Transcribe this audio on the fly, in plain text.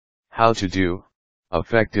How to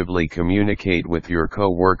effectively communicate with your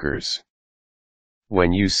co-workers.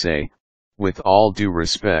 When you say, "With all due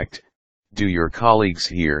respect, do your colleagues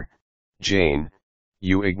hear, Jane,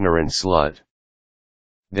 you ignorant slut,"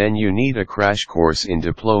 then you need a crash course in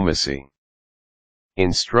diplomacy.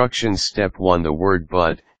 Instructions Step 1 The word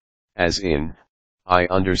but, as in, I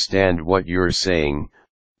understand what you're saying,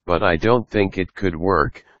 but I don't think it could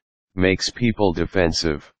work, makes people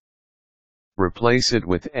defensive. Replace it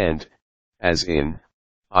with and, as in,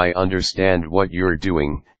 I understand what you're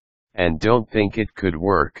doing, and don't think it could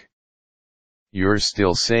work. You're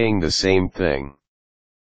still saying the same thing.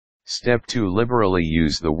 Step 2 Liberally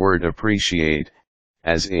use the word appreciate,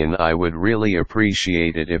 as in I would really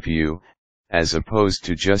appreciate it if you, as opposed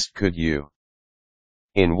to just could you.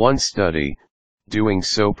 In one study, doing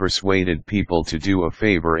so persuaded people to do a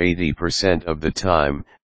favor 80% of the time,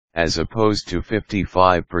 as opposed to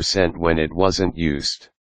 55% when it wasn't used.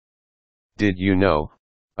 Did you know,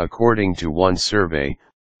 according to one survey,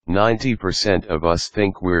 90% of us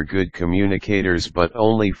think we're good communicators but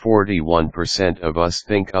only 41% of us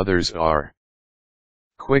think others are.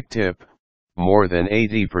 Quick tip, more than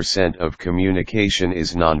 80% of communication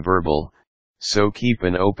is nonverbal, so keep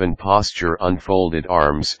an open posture, unfolded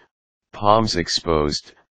arms, palms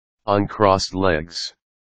exposed, uncrossed legs.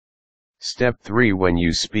 Step 3 When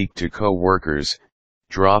you speak to co-workers,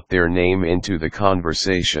 drop their name into the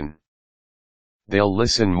conversation. They'll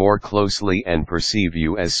listen more closely and perceive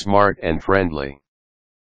you as smart and friendly.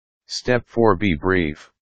 Step 4 Be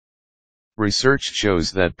brief. Research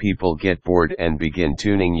shows that people get bored and begin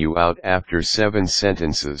tuning you out after 7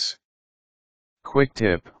 sentences. Quick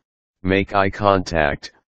tip, make eye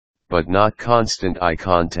contact, but not constant eye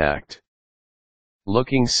contact.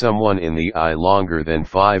 Looking someone in the eye longer than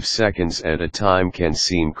 5 seconds at a time can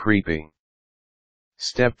seem creepy.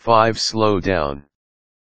 Step 5 Slow down.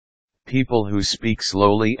 People who speak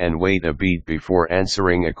slowly and wait a beat before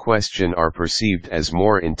answering a question are perceived as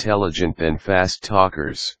more intelligent than fast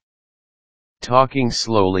talkers. Talking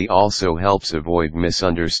slowly also helps avoid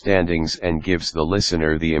misunderstandings and gives the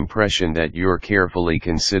listener the impression that you're carefully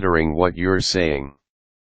considering what you're saying.